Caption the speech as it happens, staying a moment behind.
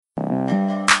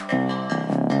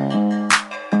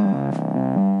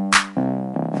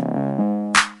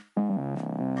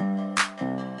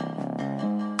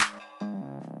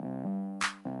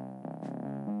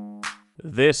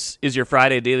This is your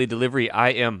Friday Daily Delivery. I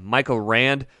am Michael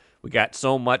Rand. We got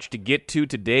so much to get to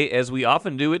today, as we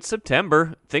often do. It's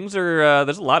September. Things are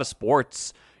there's a lot of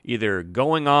sports either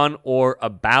going on or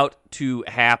about to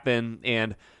happen,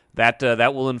 and that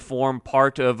will inform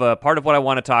part of what I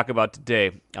want to talk about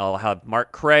today. I'll have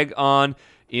Mark Craig on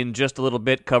in just a little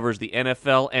bit. Covers the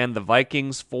NFL and the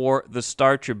Vikings for the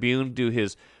Star Tribune. Do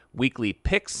his weekly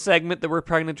picks segment that we're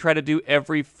probably going to try to do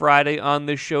every Friday on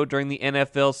this show during the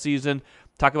NFL season.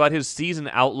 Talk about his season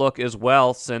outlook as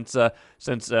well, since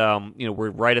we're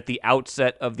right at the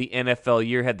outset of the NFL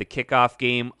year. Had the kickoff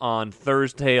game on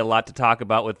Thursday. A lot to talk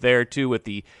about with there too, with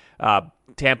the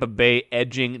Tampa Bay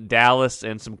edging Dallas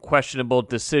and some questionable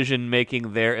decision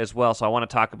making there as well. So I want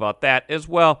to talk about that as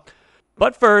well.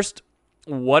 But first,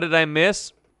 what did I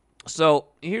miss? So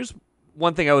here's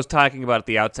one thing I was talking about at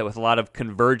the outset, with a lot of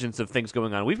convergence of things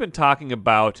going on. We've been talking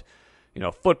about,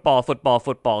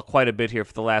 football quite a bit here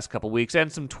for the last couple weeks,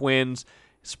 and some Twins,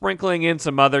 sprinkling in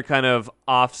some other kind of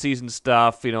off-season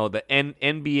stuff. The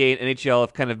NBA and NHL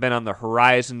have kind of been on the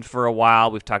horizon for a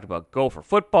while. We've talked about Gopher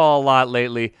football a lot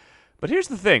lately. But here's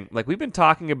the thing. We've been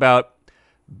talking about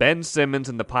Ben Simmons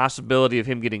and the possibility of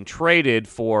him getting traded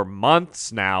for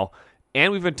months now.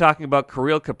 And we've been talking about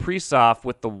Kirill Kaprizov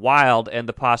with the Wild and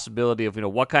the possibility of,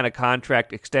 what kind of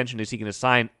contract extension is he going to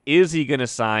sign? Is he going to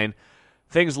sign?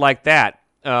 Things like that.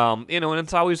 And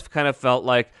it's always kind of felt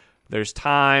like there's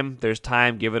time,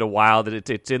 give it a while, that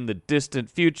it's in the distant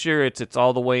future. It's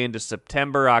all the way into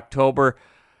September, October.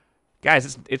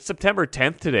 Guys, it's September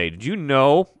 10th today. Did you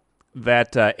know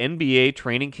that NBA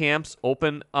training camps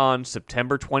open on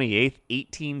September 28th,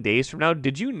 18 days from now?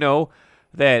 Did you know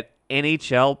that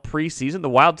NHL preseason, the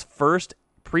Wild's first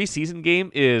preseason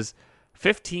game, is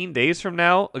 15 days from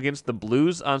now against the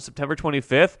Blues on September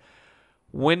 25th?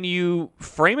 When you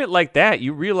frame it like that,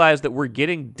 you realize that we're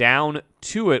getting down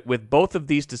to it with both of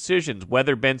these decisions,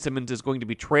 whether Ben Simmons is going to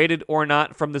be traded or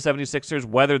not from the 76ers,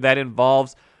 whether that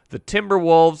involves the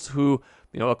Timberwolves, who,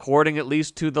 according at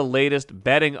least to the latest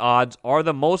betting odds, are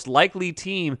the most likely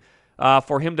team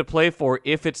for him to play for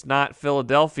if it's not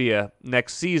Philadelphia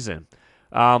next season.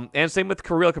 And same with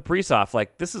Kirill Kaprizov.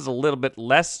 This is a little bit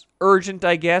less urgent,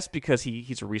 I guess, because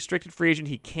he's a restricted free agent.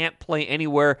 He can't play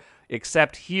anywhere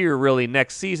except here, really,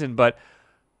 next season. But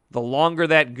the longer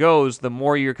that goes, the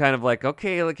more you're kind of like,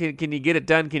 okay, can you get it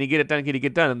done? Can you get it done? Can you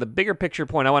get it done? And the bigger picture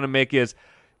point I want to make is,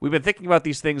 we've been thinking about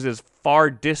these things as far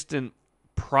distant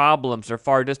problems or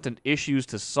far distant issues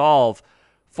to solve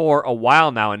for a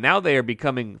while now. And now they are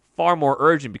becoming far more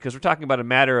urgent, because we're talking about a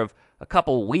matter of a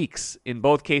couple weeks in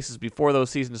both cases before those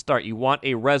seasons start. You want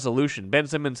a resolution. Ben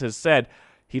Simmons has said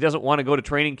he doesn't want to go to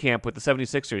training camp with the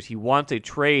 76ers. He wants a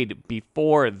trade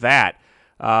before that.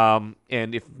 And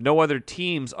if no other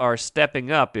teams are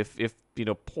stepping up, if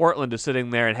Portland is sitting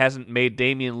there and hasn't made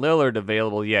Damian Lillard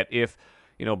available yet, if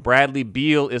Bradley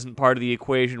Beal isn't part of the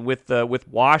equation with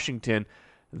Washington,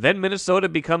 then Minnesota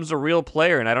becomes a real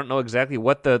player. And I don't know exactly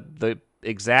what the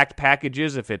exact package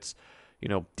is, if it's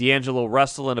D'Angelo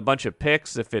Russell and a bunch of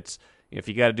picks, if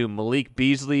you got to do Malik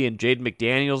Beasley and Jaden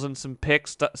McDaniels and some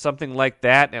picks, something like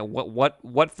that, and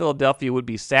what Philadelphia would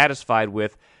be satisfied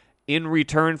with in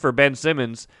return for Ben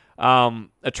Simmons.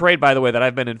 A trade, by the way, that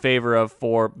I've been in favor of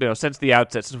for since the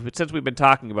outset, since we've been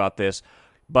talking about this.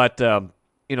 But the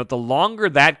longer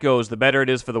that goes, the better it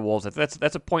is for the Wolves.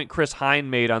 That's a point Chris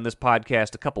Hine made on this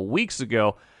podcast a couple weeks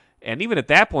ago. And even at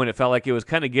that point, it felt like it was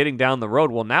kind of getting down the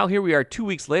road. Well, now here we are 2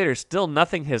 weeks later, still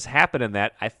nothing has happened in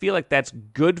that. I feel like that's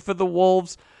good for the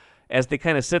Wolves as they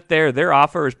kind of sit there. Their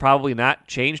offer has probably not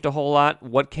changed a whole lot.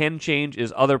 What can change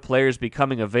is other players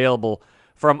becoming available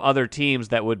from other teams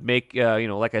that would make,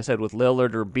 like I said, with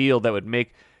Lillard or Beal, that would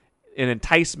make an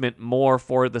enticement more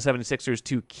for the 76ers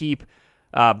to keep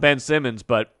Ben Simmons.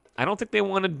 But I don't think they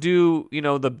want to do,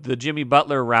 the Jimmy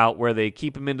Butler route where they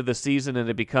keep him into the season and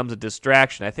it becomes a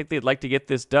distraction. I think they'd like to get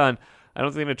this done. I don't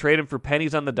think they're going to trade him for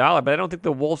pennies on the dollar, but I don't think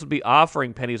the Wolves would be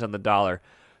offering pennies on the dollar.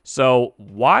 So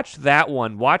watch that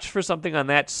one. Watch for something on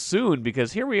that soon,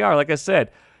 because here we are, like I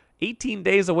said, 18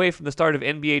 days away from the start of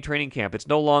NBA training camp. It's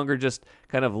no longer just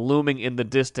kind of looming in the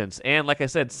distance. And like I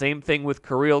said, same thing with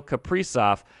Kirill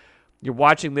Kaprizov. You're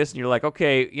watching this and you're like,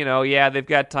 okay, they've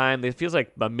got time. It feels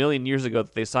like a million years ago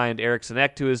that they signed Eriksson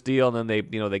Ek to his deal, and then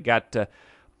they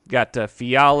got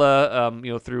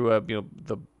Fiala, through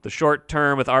the short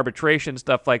term with arbitration,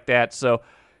 stuff like that. So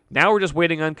now we're just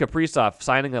waiting on Kaprizov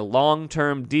signing a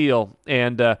long-term deal,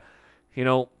 and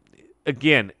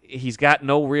again, he's got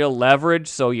no real leverage,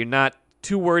 so you're not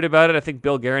too worried about it. I think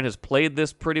Bill Guerin has played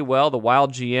this pretty well, the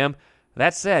Wild GM.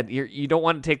 That said, you don't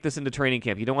want to take this into training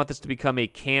camp. You don't want this to become a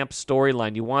camp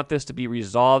storyline. You want this to be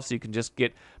resolved so you can just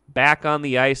get back on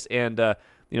the ice and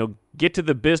get to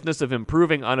the business of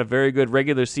improving on a very good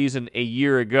regular season a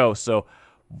year ago. So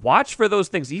watch for those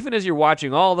things, even as you're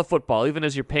watching all the football, even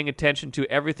as you're paying attention to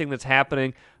everything that's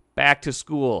happening back to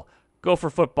school, Gopher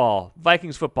football,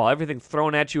 Vikings football, everything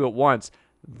thrown at you at once.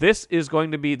 These are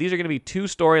going to be two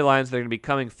storylines that are going to be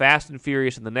coming fast and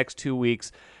furious in the next 2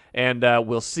 weeks, and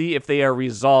we'll see if they are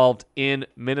resolved in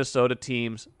Minnesota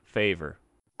team's favor.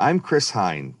 I'm Chris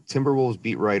Hine, Timberwolves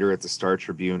beat writer at the Star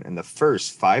Tribune and the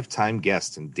first 5-time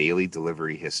guest in daily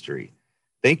delivery history.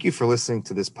 Thank you for listening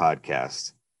to this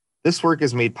podcast. This work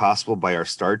is made possible by our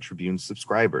Star Tribune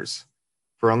subscribers.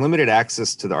 For unlimited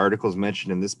access to the articles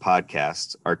mentioned in this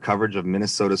podcast, our coverage of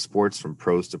Minnesota sports from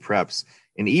pros to preps,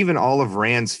 and even all of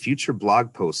Rand's future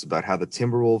blog posts about how the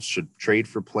Timberwolves should trade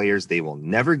for players they will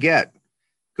never get,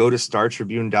 go to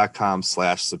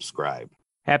startribune.com/subscribe.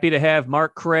 Happy to have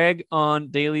Mark Craig on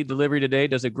Daily Delivery today.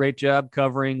 Does a great job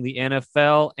covering the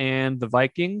NFL and the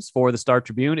Vikings for the Star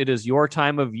Tribune. It is your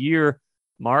time of year.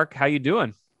 Mark, how you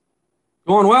doing?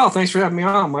 Going well. Thanks for having me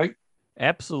on, Mike.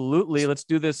 Absolutely. Let's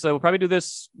do this. We'll probably do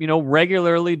this,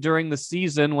 regularly during the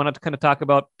season. We'll not to kind of talk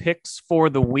about picks for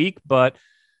the week, but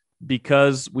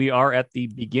because we are at the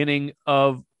beginning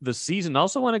of the season,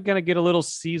 also want to kind of get a little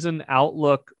season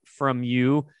outlook from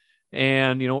you.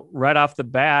 And, right off the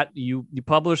bat, you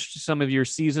published some of your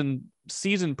season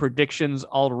predictions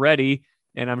already.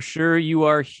 And I'm sure you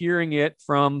are hearing it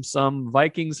from some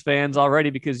Vikings fans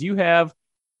already because you have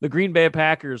the Green Bay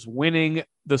Packers winning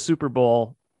the Super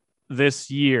Bowl this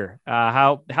year.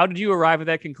 How did you arrive at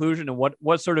that conclusion, and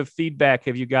what sort of feedback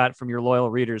have you got from your loyal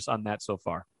readers on that so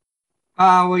far?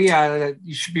 Well, yeah,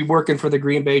 you should be working for the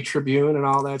Green Bay Tribune and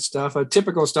all that stuff,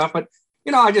 typical stuff. But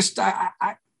I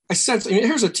sense.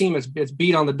 Here's a team that's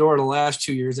beat on the door the last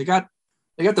 2 years. They got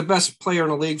the best player in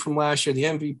the league from last year, the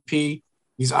MVP.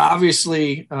 He's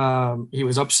obviously he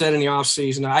was upset in the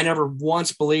offseason. I never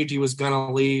once believed he was going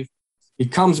to leave. He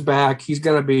comes back. He's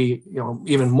going to be,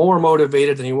 even more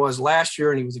motivated than he was last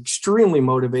year, and he was extremely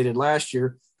motivated last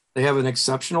year. They have an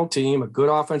exceptional team, a good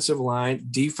offensive line.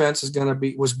 Defense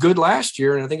was good last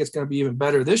year, and I think it's going to be even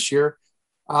better this year.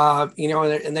 And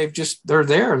they're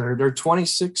there. They're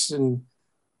 26 and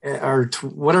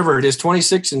whatever it is,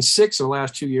 26-6 the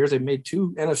last 2 years. They've made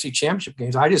 2 NFC Championship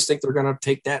games. I just think they're going to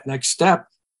take that next step,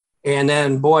 and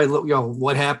then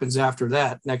what happens after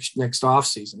that next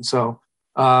offseason? So.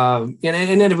 And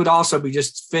then it would also be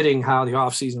just fitting how the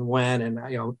offseason went. And,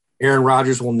 Aaron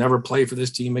Rodgers will never play for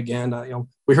this team again.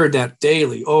 We heard that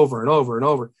daily over and over and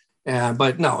over.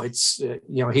 But no, it's,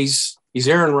 he's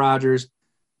Aaron Rodgers.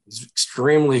 He's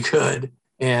extremely good.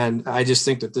 And I just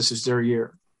think that this is their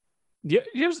year. Yeah.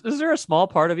 Is there a small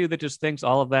part of you that just thinks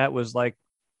all of that was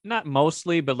not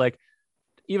mostly, but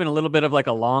even a little bit of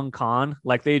a long con,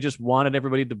 they just wanted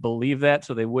everybody to believe that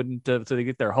so they wouldn't, so they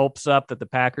get their hopes up that the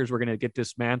Packers were going to get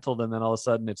dismantled. And then all of a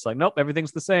sudden it's nope,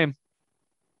 everything's the same.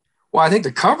 Well, I think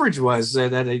the coverage was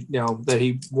that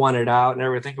he wanted out and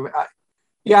everything.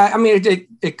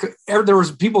 There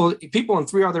was people in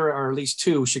 3 other, or at least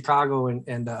 2, Chicago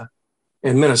and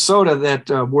Minnesota that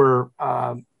were,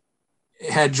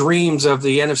 had dreams of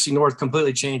the NFC North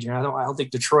completely changing. I don't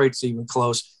think Detroit's even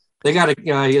close. They got to,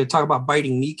 you talk about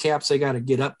biting kneecaps. They got to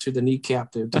get up to the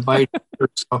kneecap to bite.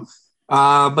 So,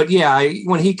 but yeah,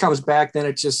 when he comes back, then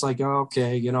it's just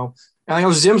okay,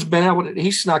 Zim's been able he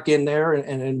snuck in there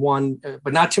and won,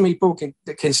 but not too many people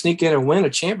can sneak in and win a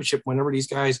championship whenever these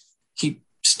guys keep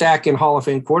stacking Hall of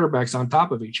Fame quarterbacks on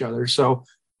top of each other. So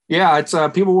yeah, it's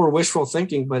people were wishful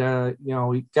thinking, but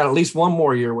we got at least one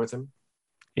more year with him.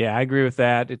 Yeah, I agree with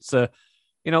that. It's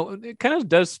it kind of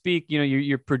does speak,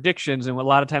 your predictions. And a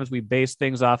lot of times we base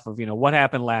things off of, what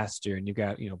happened last year. And you've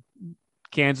got,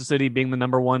 Kansas City being the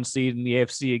number 1 seed in the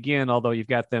AFC again, although you've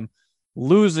got them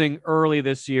losing early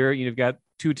this year. You've got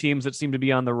 2 teams that seem to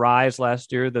be on the rise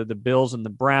last year, the Bills and the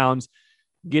Browns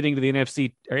getting to the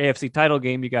NFC or AFC title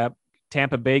game. You got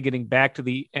Tampa Bay getting back to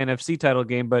the NFC title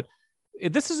game. But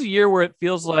this is a year where it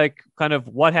feels like kind of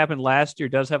what happened last year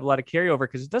does have a lot of carryover,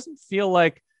 because it doesn't feel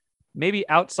like, maybe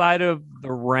outside of the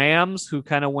Rams, who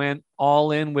kind of went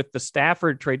all in with the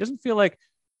Stafford trade, doesn't feel like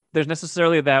there's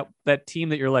necessarily that team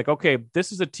that you're okay,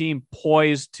 this is a team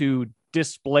poised to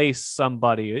displace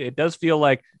somebody. It does feel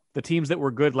like the teams that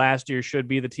were good last year should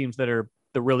be the teams that are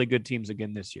the really good teams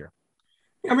again this year.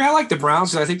 I like the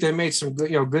Browns. I think they made some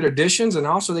good additions, and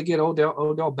also they get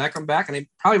Odell Beckham back, and they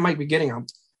probably might be getting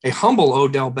a humble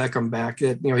Odell Beckham back.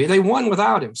 That they won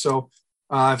without him, so.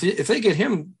 If they get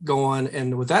him going,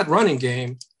 and with that running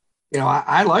game,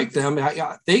 I like them.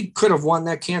 They could have won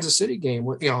that Kansas City game.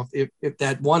 If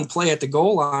that one play at the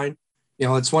goal line,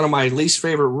 it's one of my least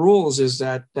favorite rules is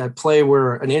that play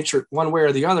where an inch or one way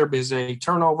or the other is a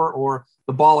turnover or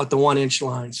the ball at the 1 inch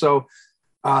line. So,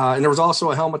 and there was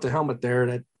also a helmet to helmet there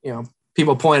that,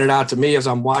 people pointed out to me as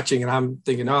I'm watching and I'm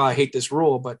thinking, oh, I hate this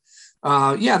rule. But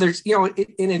there's,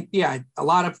 a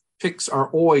lot of picks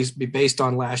are always be based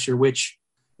on last year, which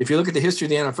if you look at the history of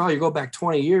the NFL, you go back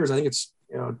 20 years, I think it's,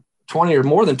 20 or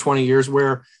more than 20 years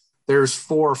where there's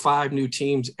 4 or 5 new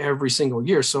teams every single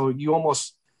year. So you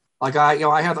almost like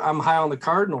I'm high on the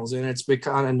Cardinals and it's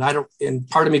because, and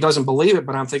part of me doesn't believe it,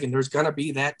 but I'm thinking there's going to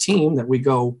be that team that we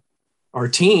go, are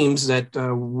teams that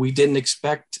we didn't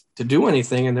expect to do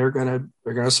anything, and they're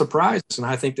gonna surprise us. And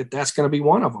I think that's going to be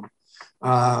one of them.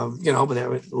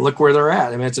 But look where they're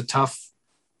at. I mean, it's a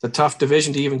tough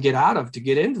division to even get out of to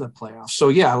get into the playoffs. So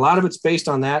yeah, a lot of it's based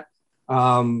on that.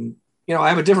 I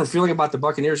have a different feeling about the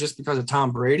Buccaneers just because of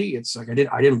Tom Brady. It's like I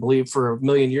didn't believe for a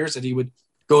million years that he would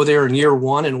go there in year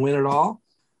 1 and win it all.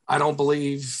 I don't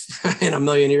believe in a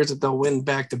million years that they'll win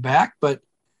back to back, but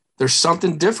there's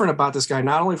something different about this guy,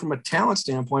 not only from a talent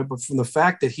standpoint, but from the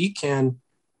fact that he can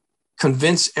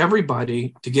convince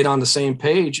everybody to get on the same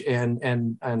page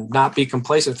and not be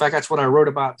complacent. In fact, that's what I wrote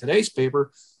about today's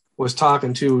paper, was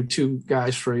talking to 2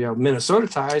 guys for Minnesota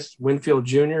Ties, Winfield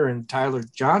Jr. and Tyler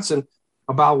Johnson,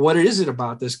 about what is it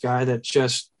about this guy that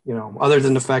just, other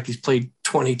than the fact he's played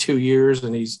 22 years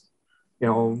and he's,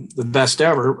 the best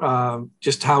ever,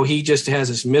 just how he just has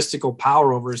this mystical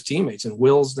power over his teammates and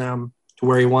wills them to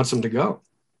where he wants them to go.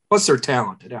 Plus they're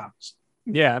talented, obviously.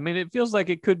 Yeah, I mean, it feels like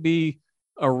it could be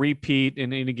a repeat.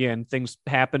 And again, things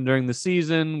happen during the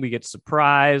season. We get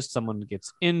surprised, someone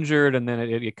gets injured, and then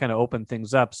it kind of opened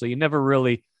things up. So you never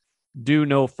really do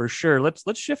know for sure. Let's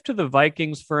shift to the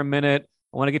Vikings for a minute.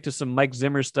 I want to get to some Mike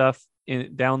Zimmer stuff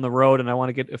down the road, and I want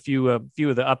to get a few of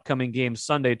the upcoming games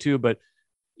Sunday too. But,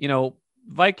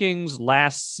 Vikings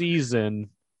last season,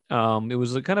 it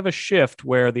was a kind of a shift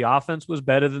where the offense was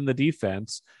better than the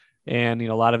defense. And,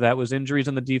 a lot of that was injuries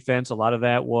on the defense. A lot of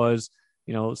that was,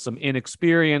 some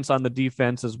inexperience on the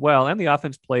defense as well. And the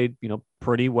offense played,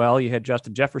 pretty well. You had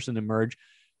Justin Jefferson emerge.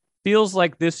 Feels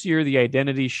like this year the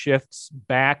identity shifts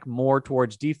back more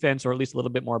towards defense, or at least a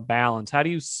little bit more balance. How do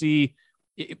you see,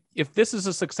 if this is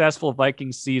a successful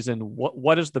Vikings season,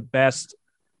 what is the best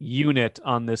unit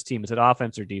on this team? Is it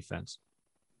offense or defense?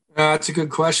 That's a good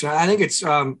question. I think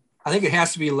it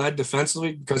has to be led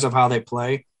defensively because of how they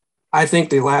play. I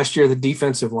think last year the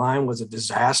defensive line was a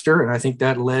disaster, and I think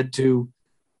that led to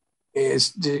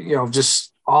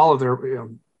just all of their.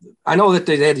 I know that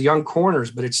they had young corners,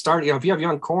 but it started. If you have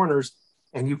young corners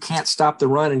and you can't stop the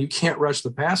run and you can't rush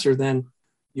the passer, then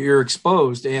you're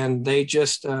exposed. And they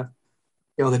just, the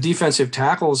defensive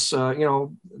tackles,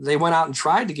 they went out and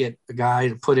tried to get a guy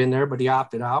to put in there, but he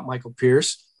opted out, Michael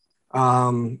Pierce.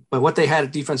 But what they had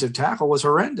at defensive tackle was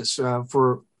horrendous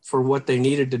for what they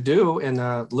needed to do,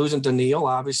 and losing Daniil,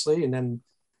 obviously, and then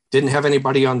didn't have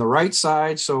anybody on the right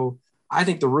side. So I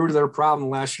think the root of their problem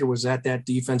last year was at that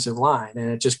defensive line, and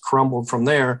it just crumbled from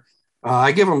there.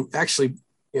 I give them actually,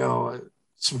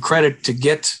 some credit to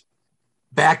get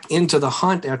back into the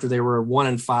hunt after they were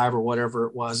 1-5 or whatever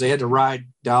it was. They had to ride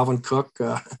Dalvin Cook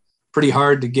pretty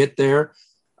hard to get there.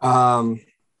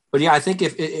 But yeah, I think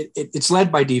if it's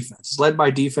led by defense, it's led by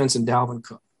defense and Dalvin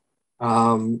Cook.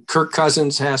 Kirk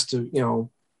Cousins has to,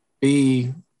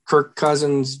 be Kirk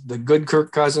Cousins, the good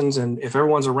Kirk Cousins. And if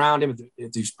everyone's around him,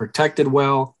 if he's protected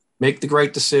well, make the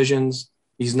great decisions.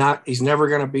 He's never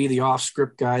going to be the off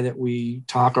script guy that we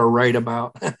talk or write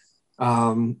about.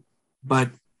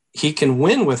 But he can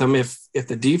win with them if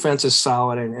the defense is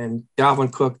solid and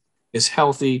Dalvin Cook is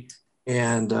healthy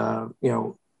and,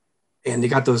 and they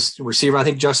got those receivers. I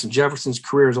think Justin Jefferson's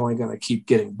career is only going to keep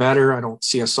getting better. I don't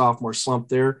see a sophomore slump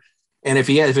there. And if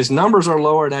his numbers are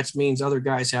lower, that means other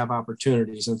guys have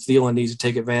opportunities, and Thielen needs to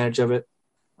take advantage of it.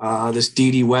 This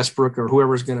D.D. Westbrook or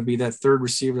whoever's going to be that third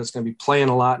receiver that's going to be playing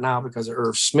a lot now because of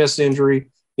Irv Smith's injury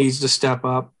needs to step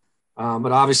up.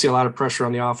 But obviously a lot of pressure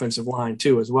on the offensive line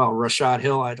too as well. Rashad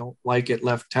Hill, I don't like at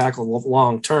left tackle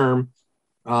long term.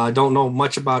 Don't know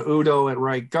much about Udo at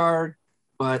right guard,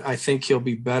 but I think he'll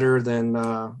be better than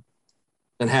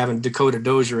having Dakota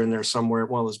Dozier in there somewhere at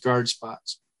one of those guard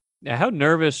spots. Yeah, how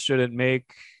nervous should it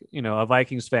make, a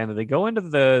Vikings fan that they go into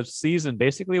the season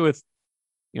basically with,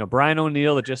 Brian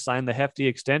O'Neill that just signed the hefty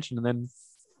extension, and then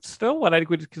still what I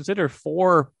would consider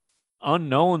 4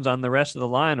 unknowns on the rest of the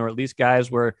line, or at least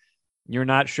guys where you're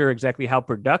not sure exactly how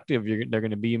productive they're going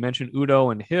to be. You mentioned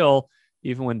Udo and Hill.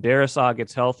 Even when Darisaw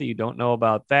gets healthy, you don't know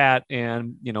about that.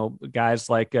 And, guys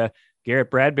like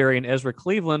Garrett Bradbury and Ezra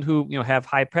Cleveland, who, have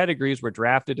high pedigrees, were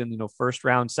drafted in, first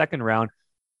round, second round.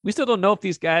 We still don't know if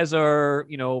these guys are,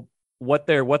 what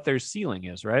their ceiling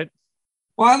is, right?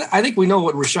 Well, I think we know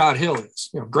what Rashad Hill is.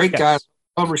 Great guy. Yes.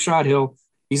 Love Rashad Hill.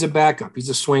 He's a backup. He's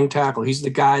a swing tackle. He's the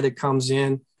guy that comes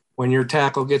in when your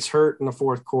tackle gets hurt in the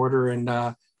fourth quarter. And,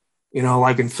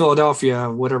 like in Philadelphia,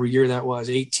 whatever year that was,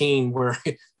 18, where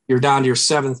you're down to your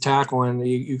seventh tackle and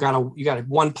you got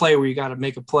one play where you got to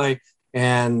make a play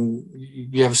and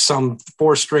you have some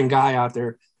four-string guy out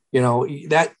there,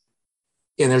 and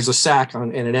there's a sack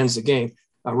and it ends the game.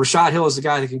 Rashad Hill is the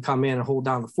guy that can come in and hold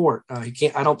down the fort. I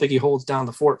don't think he holds down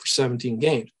the fort for 17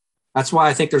 games. That's why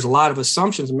I think there's a lot of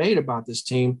assumptions made about this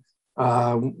team.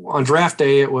 On draft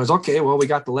day, it was, okay, well, we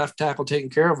got the left tackle taken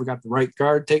care of. We got the right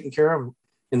guard taken care of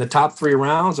in the top 3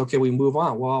 rounds. Okay, we move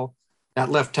on. Well, that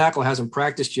left tackle hasn't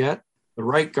practiced yet. The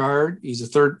right guard,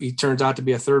 he turns out to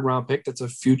be a 3rd-round pick. That's a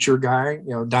future guy,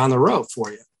 down the road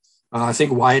for you. I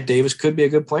think Wyatt Davis could be a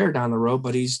good player down the road,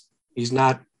 but he's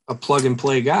not a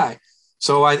plug-and-play guy.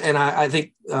 So I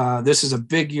think this is a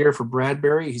big year for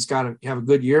Bradbury. He's got to have a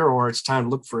good year, or it's time to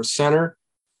look for a center.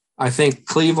 I think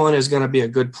Cleveland is going to be a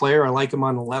good player. I like him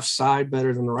on the left side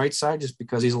better than the right side, just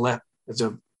because he's it's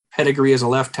a pedigree as a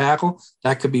left tackle.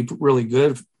 That could be really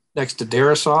good next to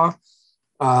Darisaw.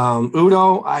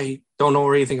 Udo, I don't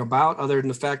know anything about other than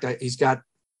the fact that he's got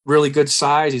really good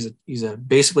size. He's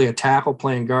basically a tackle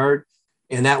playing guard,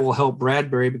 and that will help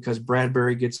Bradbury because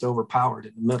Bradbury gets overpowered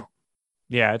in the middle.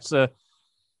 Yeah, it's going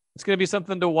to be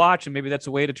something to watch, and maybe that's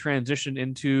a way to transition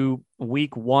into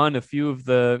week 1.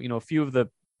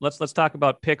 Let's talk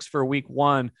about picks for week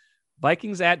 1.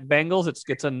 Vikings at Bengals.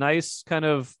 It's a nice kind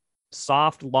of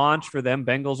soft launch for them.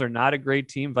 Bengals are not a great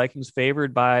team. Vikings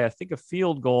favored by, I think, a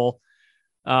field goal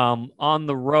on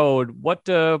the road. What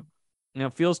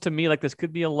feels to me like this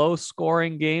could be a low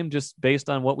scoring game just based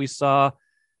on what we saw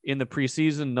in the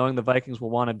preseason, knowing the Vikings will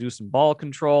want to do some ball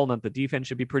control and that the defense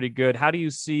should be pretty good. How do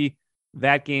you see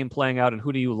that game playing out, and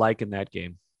who do you like in that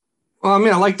game? Well,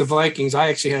 I like the Vikings. I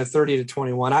actually had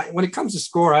 30-21. When it comes to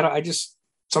score, I just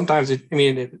sometimes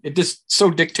it just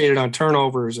so dictated on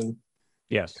turnovers and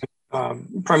yes,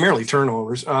 primarily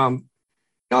turnovers.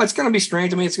 It's going to be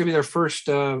strange. It's going to be their first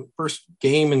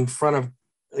game in front of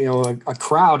a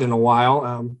crowd in a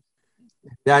while.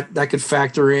 That could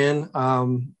factor in.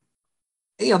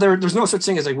 There's no such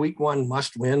thing as a week 1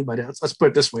 must win, but let's put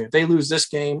it this way: if they lose this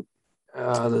game,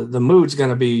 the mood's going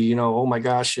to be, oh my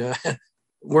gosh,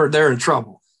 they're in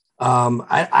trouble.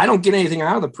 I don't get anything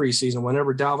out of the preseason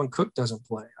whenever Dalvin Cook doesn't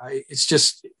play. It's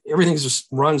just everything just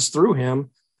runs through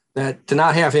him. That to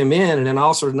not have him in and then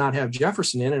also to not have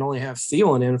Jefferson in and only have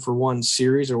Thielen in for one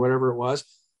series or whatever it was,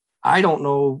 I don't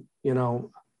know.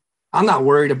 I'm not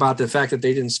worried about the fact that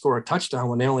they didn't score a touchdown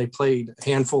when they only played a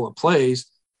handful of plays.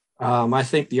 I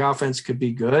think the offense could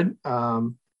be good.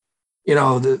 The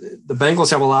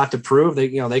Bengals have a lot to prove.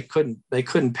 They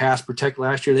couldn't pass protect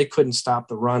last year. They couldn't stop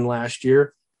the run last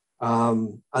year. I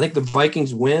think the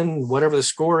Vikings win whatever the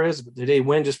score is, but they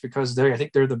win just because I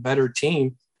think they're the better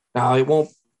team. Now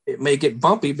it may get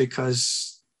bumpy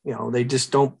because, they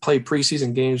just don't play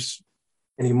preseason games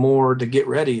anymore to get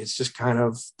ready. It's just kind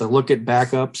of to look at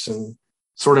backups and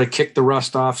sort of kick the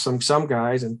rust off some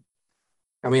guys. And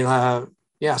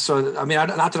yeah. So,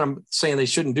 not that I'm saying they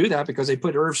shouldn't do that because they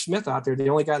put Irv Smith out there. The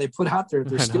only guy they put out there,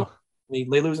 they're still, they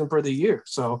lose him for the year.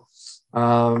 So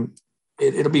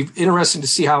it'll be interesting to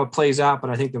see how it plays out. But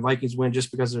I think the Vikings win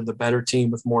just because they're the better team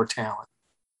with more talent.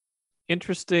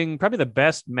 Interesting. Probably the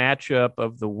best matchup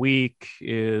of the week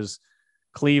is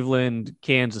Cleveland,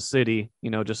 Kansas City,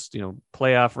 playoff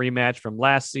rematch from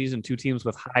last season, 2 teams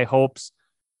with high hopes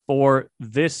for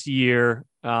this year.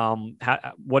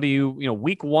 What do you,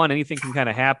 week 1, anything can kind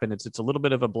of happen. It's a little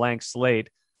bit of a blank slate.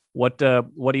 What do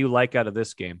you like out of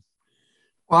this game?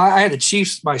 Well, I had the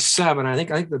Chiefs by 7. I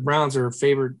think the Browns are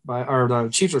favored the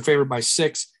Chiefs are favored by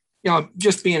 6.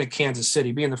 Just being at Kansas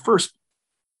City, being the first,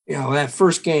 that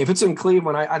first game. If it's in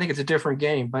Cleveland, I think it's a different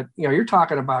game. But you're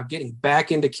talking about getting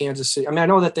back into Kansas City. I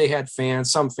know that they had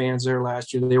some fans there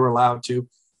last year. They were allowed to,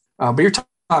 but you're talking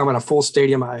about a full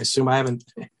stadium. I assume I haven't.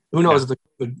 Who knows the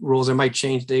rules? It might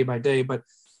change day by day. But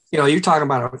you're talking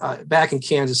about back in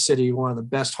Kansas City, one of the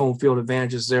best home field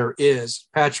advantages there is.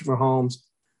 Patrick Mahomes.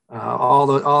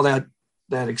 All that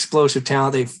explosive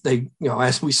talent. They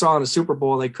as we saw in the Super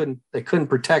Bowl, they couldn't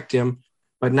protect him,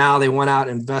 but now they went out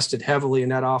and invested heavily in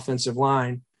that offensive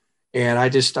line. And I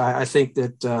think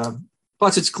that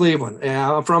plus it's Cleveland.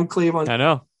 Yeah, I'm from Cleveland. I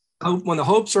know. When the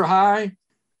hopes are high,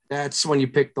 that's when you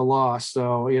pick the loss.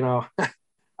 So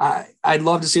I'd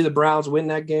love to see the Browns win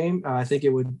that game. I think it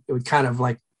would kind of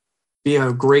like be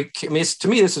a great. To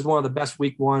me, this is one of the best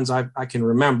week 1s I can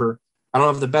remember. I don't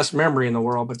have the best memory in the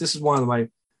world, but this is one of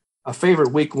a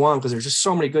favorite week one because there's just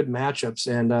so many good matchups,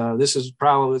 and this is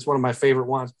probably it's one of my favorite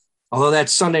ones. Although that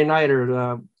Sunday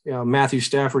nighter, Matthew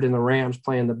Stafford and the Rams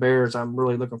playing the Bears, I'm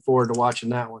really looking forward to watching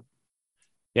that one.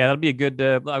 Yeah, that'll be a good.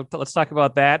 Let's talk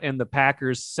about that and the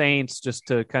Packers Saints just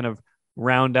to kind of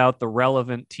round out the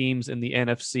relevant teams in the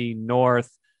NFC North.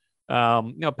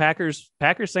 Packers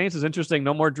Saints is interesting.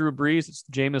 No more Drew Brees. It's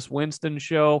the Jameis Winston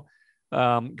show.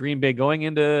 Green Bay going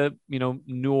into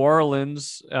New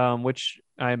Orleans, which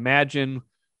I imagine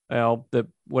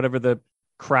whatever the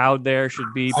crowd there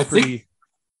should be pretty.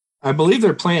 I believe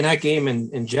they're playing that game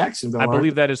in Jacksonville. I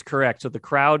believe that is correct. So the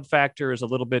crowd factor is a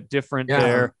little bit different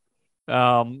there.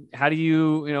 How do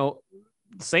you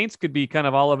Saints could be kind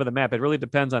of all over the map. It really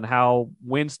depends on how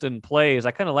Winston plays.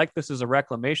 I kind of like this as a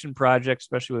reclamation project,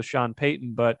 especially with Sean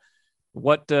Payton. But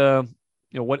what do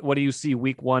you see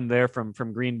week one there from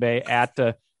Green Bay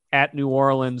at New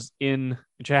Orleans in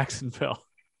Jacksonville?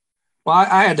 Well,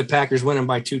 I had the Packers winning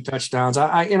by 2 touchdowns.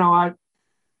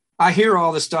 I hear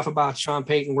all this stuff about Sean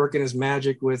Payton working his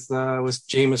magic with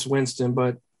Jameis Winston,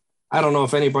 but I don't know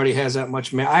if anybody has that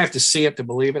much. I have to see it to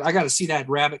believe it. I got to see that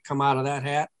rabbit come out of that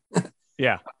hat.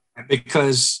 Yeah,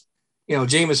 because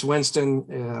Jameis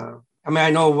Winston. I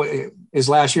know his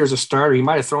last year as a starter, he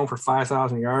might have thrown for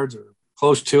 5,000 yards or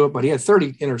close to it, but he had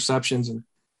 30 interceptions, and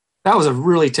that was a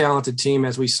really talented team,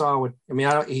 as we saw.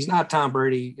 He's not Tom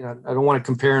Brady. I don't want to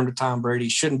compare him to Tom Brady. He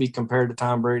shouldn't be compared to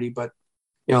Tom Brady, but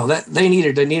that they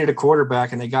needed a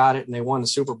quarterback, and they got it, and they won the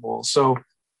Super Bowl. So,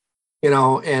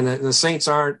 and the Saints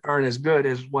aren't as good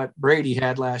as what Brady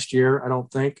had last year, I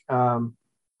don't think.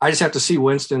 I just have to see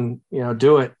Winston,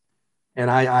 do it.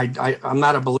 And I'm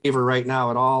not a believer right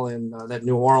now at all in that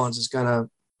New Orleans is going to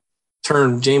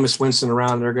turn Jameis Winston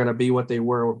around. They're going to be what they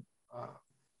were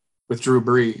with Drew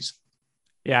Brees.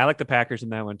 Yeah, I like the Packers in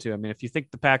that one too. I mean, if you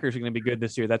think the Packers are going to be good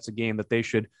this year, that's a game that they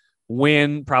should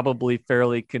win probably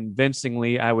fairly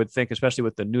convincingly, I would think, especially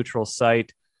with the neutral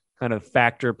site kind of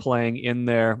factor playing in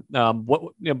there.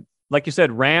 Like you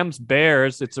said, Rams,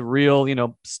 Bears, it's a real,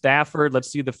 Stafford. Let's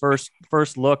see the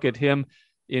first look at him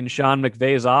in Sean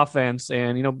McVay's offense.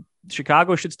 And,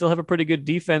 Chicago should still have a pretty good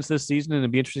defense this season. And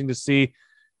it'd be interesting to see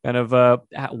kind of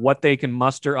what they can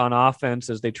muster on offense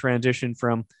as they transition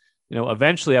from,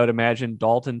 eventually I would imagine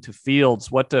Dalton to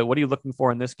Fields. What are you looking for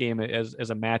in this game as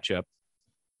a matchup?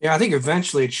 Yeah, I think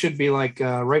eventually it should be like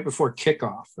right before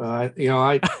kickoff.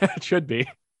 It should be.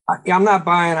 I'm not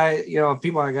buying.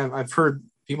 I've heard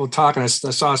people talking. I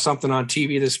saw something on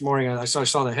TV this morning. I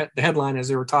saw the headline as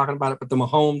they were talking about it, but the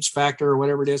Mahomes factor or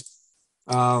whatever it is.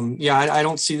 I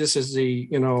don't see this as a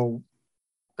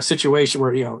situation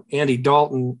where Andy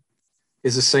Dalton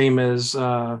is the same as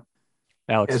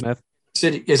Alex Smith.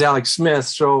 Is Alex Smith.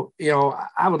 So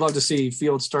I would love to see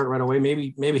Fields start right away.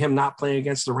 Maybe him not playing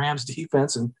against the Rams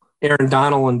defense and Aaron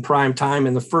Donald in prime time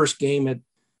in the first game at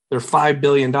their $5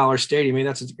 billion stadium. I mean,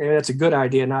 that's a good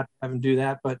idea not to have him do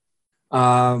that, but.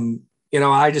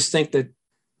 I just think that,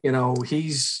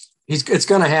 it's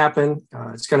going to happen.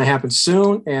 It's going to happen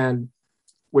soon. And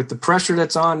with the pressure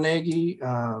that's on Nagy,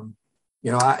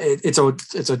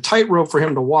 it's a tightrope for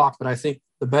him to walk, but I think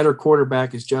the better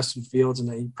quarterback is Justin Fields.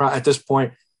 And at this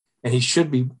point, and he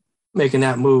should be making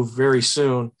that move very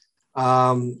soon.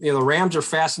 The Rams are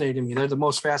fascinating me. They're the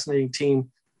most fascinating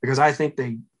team because I think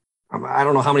I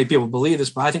don't know how many people believe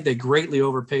this, but I think they greatly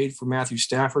overpaid for Matthew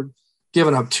Stafford,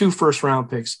 giving up 2 first-round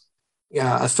picks,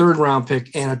 a 3rd-round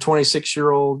pick, and a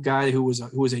 26-year-old guy who was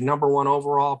a number 1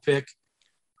 overall pick.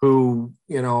 Who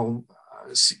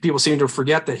people seem to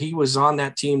forget that he was on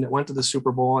that team that went to the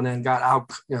Super Bowl and then got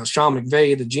out. Sean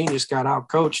McVay, the genius, got out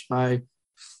coached by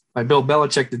Bill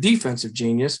Belichick, the defensive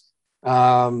genius.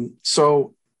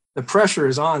 So the pressure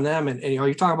is on them, and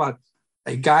you talk about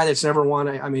a guy that's never won.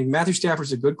 Matthew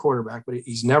Stafford's a good quarterback, but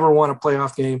he's never won a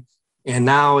playoff game. And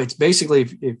now it's basically,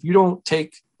 if you don't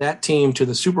take that team to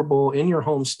the Super Bowl in your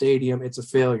home stadium, it's a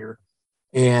failure.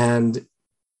 And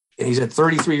he's at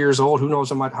 33 years old. Who knows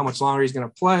how much longer he's going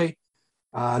to play?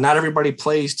 Not everybody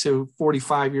plays to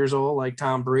 45 years old like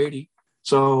Tom Brady.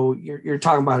 So you're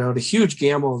talking about a huge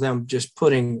gamble of them just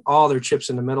putting all their chips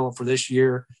in the middle for this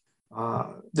year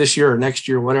or next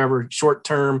year, whatever, short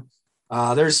term.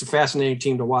 There's a fascinating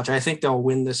team to watch. I think they'll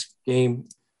win this game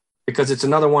because it's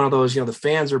another one of those, the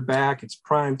fans are back. It's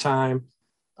prime time.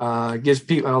 Gives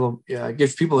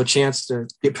people a chance to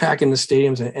get back in the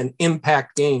stadiums and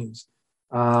impact games,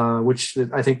 which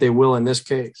I think they will in this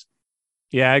case.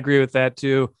 Yeah, I agree with that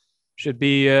too. Should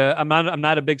be. I'm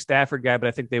not a big Stafford guy, but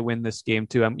I think they win this game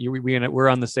too. We're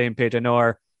on the same page. I know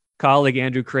our colleague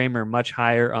Andrew Kramer much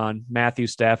higher on Matthew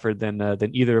Stafford than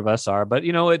either of us are. But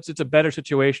it's a better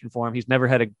situation for him. He's never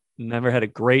had a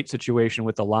great situation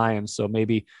with the Lions, so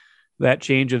maybe that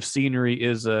change of scenery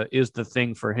is the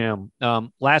thing for him.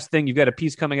 Last thing, you've got a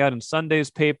piece coming out in Sunday's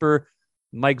paper.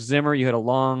 Mike Zimmer, you had a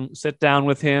long sit down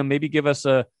with him. Maybe give us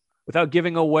without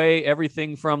giving away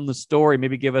everything from the story,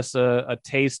 maybe give us a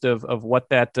taste of what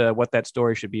that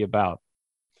story should be about.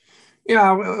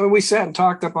 Yeah, we sat and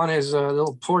talked up on his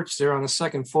little porch there on the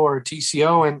second floor at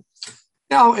TCO,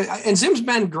 and Zim's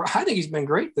been. I think he's been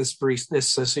great this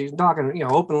season, talking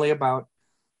openly about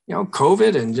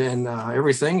COVID and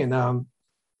everything, and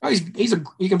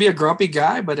he can be a grumpy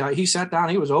guy, but he sat down,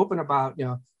 he was open about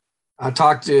I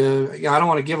talked to I don't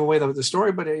want to give away the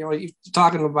story, but he's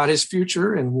talking about his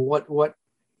future and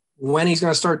when he's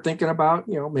going to start thinking about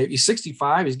maybe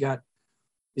 65. He's got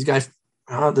the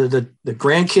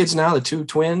grandkids now, the two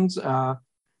twins,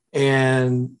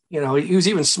 and he was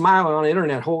even smiling on the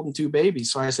internet holding two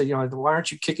babies. So I said, why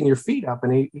aren't you kicking your feet up?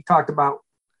 And he talked about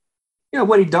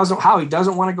how he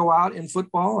doesn't want to go out in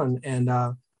football,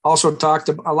 and also talked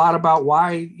a lot about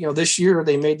why this year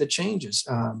they made the changes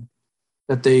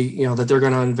that they're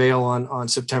going to unveil on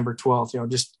September 12th.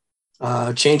 Just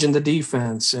changing the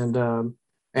defense, and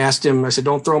asked him. I said,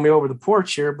 don't throw me over the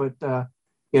porch here, but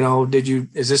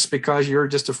is this because you're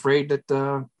just afraid that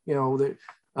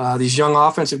these young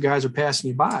offensive guys are passing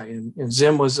you by? And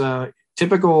Zim was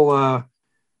typical.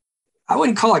 I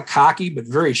wouldn't call it cocky, but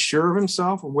very sure of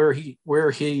himself and where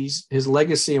his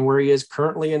legacy and where he is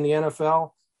currently in the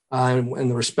NFL,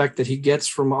 and the respect that he gets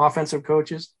from offensive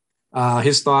coaches.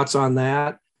 His thoughts on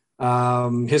that.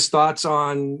 His thoughts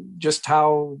on just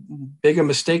how big a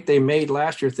mistake they made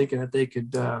last year, thinking that they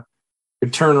could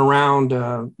turn around,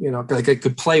 like they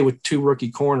could play with two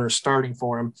rookie corners starting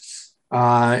for him,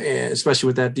 especially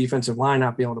with that defensive line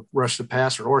not being able to rush the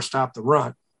passer or stop the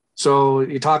run. So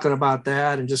you're talking about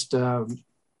that, and just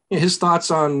his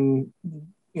thoughts on,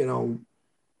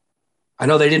 I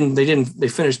know they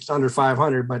finished under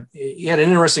 500, but he had an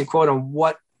interesting quote on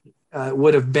what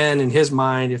would have been in his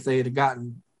mind if they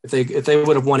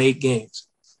would have won 8 games.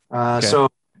 Okay. So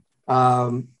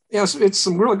it's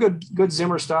some really good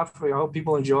Zimmer stuff. I hope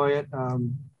people enjoy it.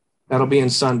 That'll be in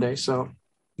Sunday. So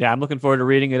yeah, I'm looking forward to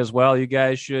reading it as well. You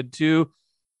guys should too.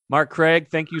 Mark Craig,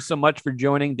 thank you so much for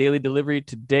joining Daily Delivery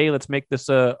today. Let's make this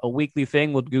a weekly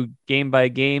thing. We'll do game by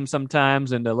game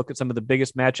sometimes and look at some of the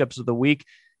biggest matchups of the week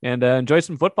and enjoy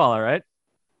some football. All right.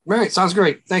 Right. Sounds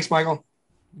great. Thanks, Michael.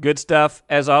 Good stuff.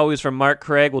 As always from Mark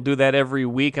Craig. We'll do that every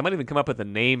week. I might even come up with a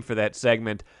name for that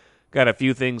segment. Got a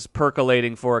few things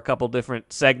percolating for a couple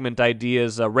different segment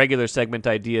ideas, regular segment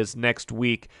ideas next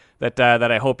week that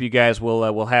I hope you guys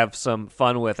will have some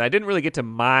fun with. I didn't really get to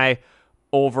my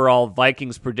overall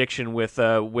Vikings prediction with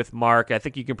Mark. I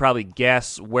think you can probably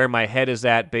guess where my head is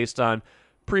at based on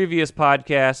previous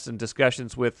podcasts and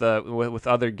discussions with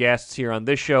other guests here on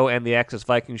this show and the Access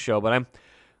Vikings show. But I'm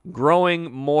growing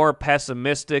more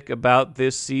pessimistic about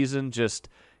this season. Just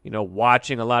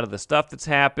watching a lot of the stuff that's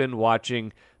happened,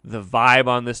 watching the vibe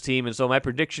on this team, and so my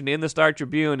prediction in the Star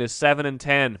Tribune is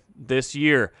 7-10 this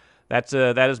year. That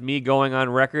is me going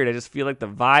on record. I just feel like the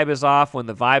vibe is off. When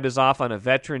the vibe is off on a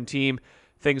veteran team,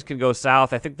 things can go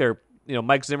south. I think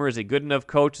Mike Zimmer is a good enough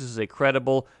coach. This is a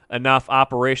credible enough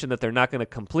operation that they're not going to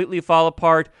completely fall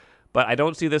apart, but I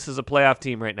don't see this as a playoff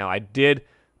team right now. I did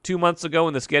 2 months ago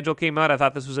when the schedule came out. I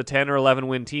thought this was a 10 or 11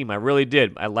 win team. I really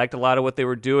did. I liked a lot of what they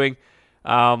were doing.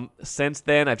 Since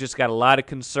then, I've just got a lot of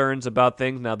concerns about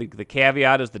things. Now, the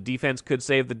caveat is the defense could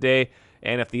save the day,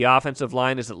 and if the offensive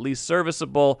line is at least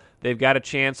serviceable, they've got a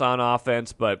chance on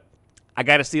offense, but I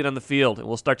got to see it on the field, and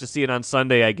we'll start to see it on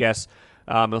Sunday, I guess.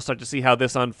 We'll start to see how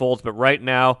this unfolds, but right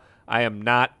now, I am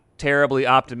not terribly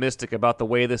optimistic about the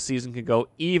way this season can go,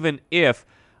 even if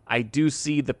I do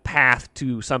see the path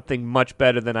to something much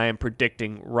better than I am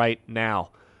predicting right now.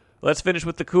 Let's finish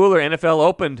with the cooler. NFL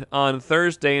opened on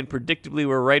Thursday, and predictably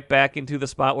we're right back into the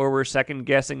spot where we're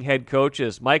second-guessing head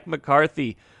coaches. Mike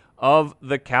McCarthy of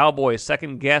the Cowboys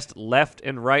second-guessed left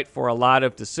and right for a lot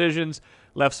of decisions,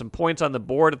 left some points on the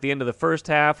board at the end of the first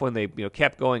half when they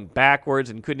kept going backwards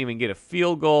and couldn't even get a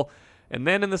field goal. And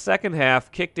then in the second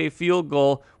half, kicked a field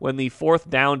goal when the fourth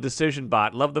down decision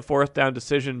bot, love the fourth down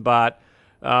decision bot,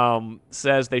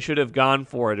 says they should have gone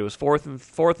for it. It was fourth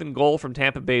and goal from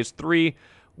Tampa Bay's 3.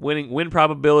 Win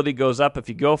probability goes up if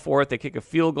you go for it. They kick a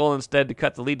field goal instead to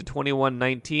cut the lead to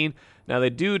 21-19. Now, they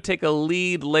do take a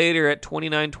lead later at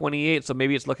 29-28, so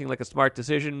maybe it's looking like a smart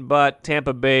decision, but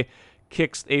Tampa Bay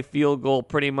kicks a field goal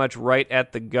pretty much right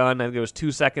at the gun. I think there was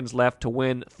 2 seconds left to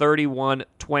win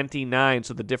 31-29,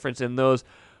 so the difference in those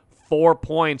 4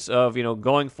 points of,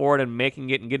 going forward and making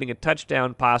it and getting a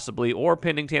touchdown possibly, or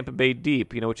pinning Tampa Bay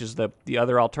deep, which is the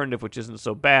other alternative, which isn't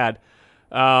so bad.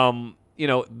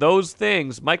 Those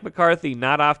things, Mike McCarthy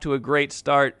not off to a great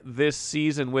start this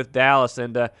season with Dallas,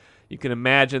 and you can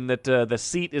imagine that the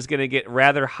seat is going to get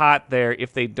rather hot there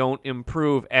if they don't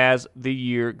improve as the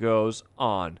year goes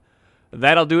on.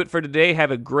 That'll do it for today.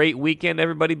 Have a great weekend,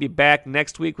 everybody. Be back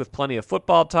next week with plenty of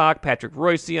football talk. Patrick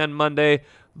Royce on Monday.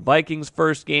 Vikings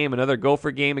first game, another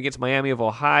Gopher game against Miami of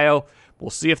Ohio. We'll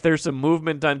see if there's some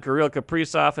movement on Kirill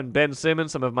Kaprizov and Ben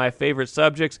Simmons, some of my favorite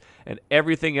subjects, and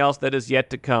everything else that is yet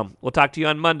to come. We'll talk to you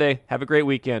on Monday. Have a great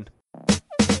weekend.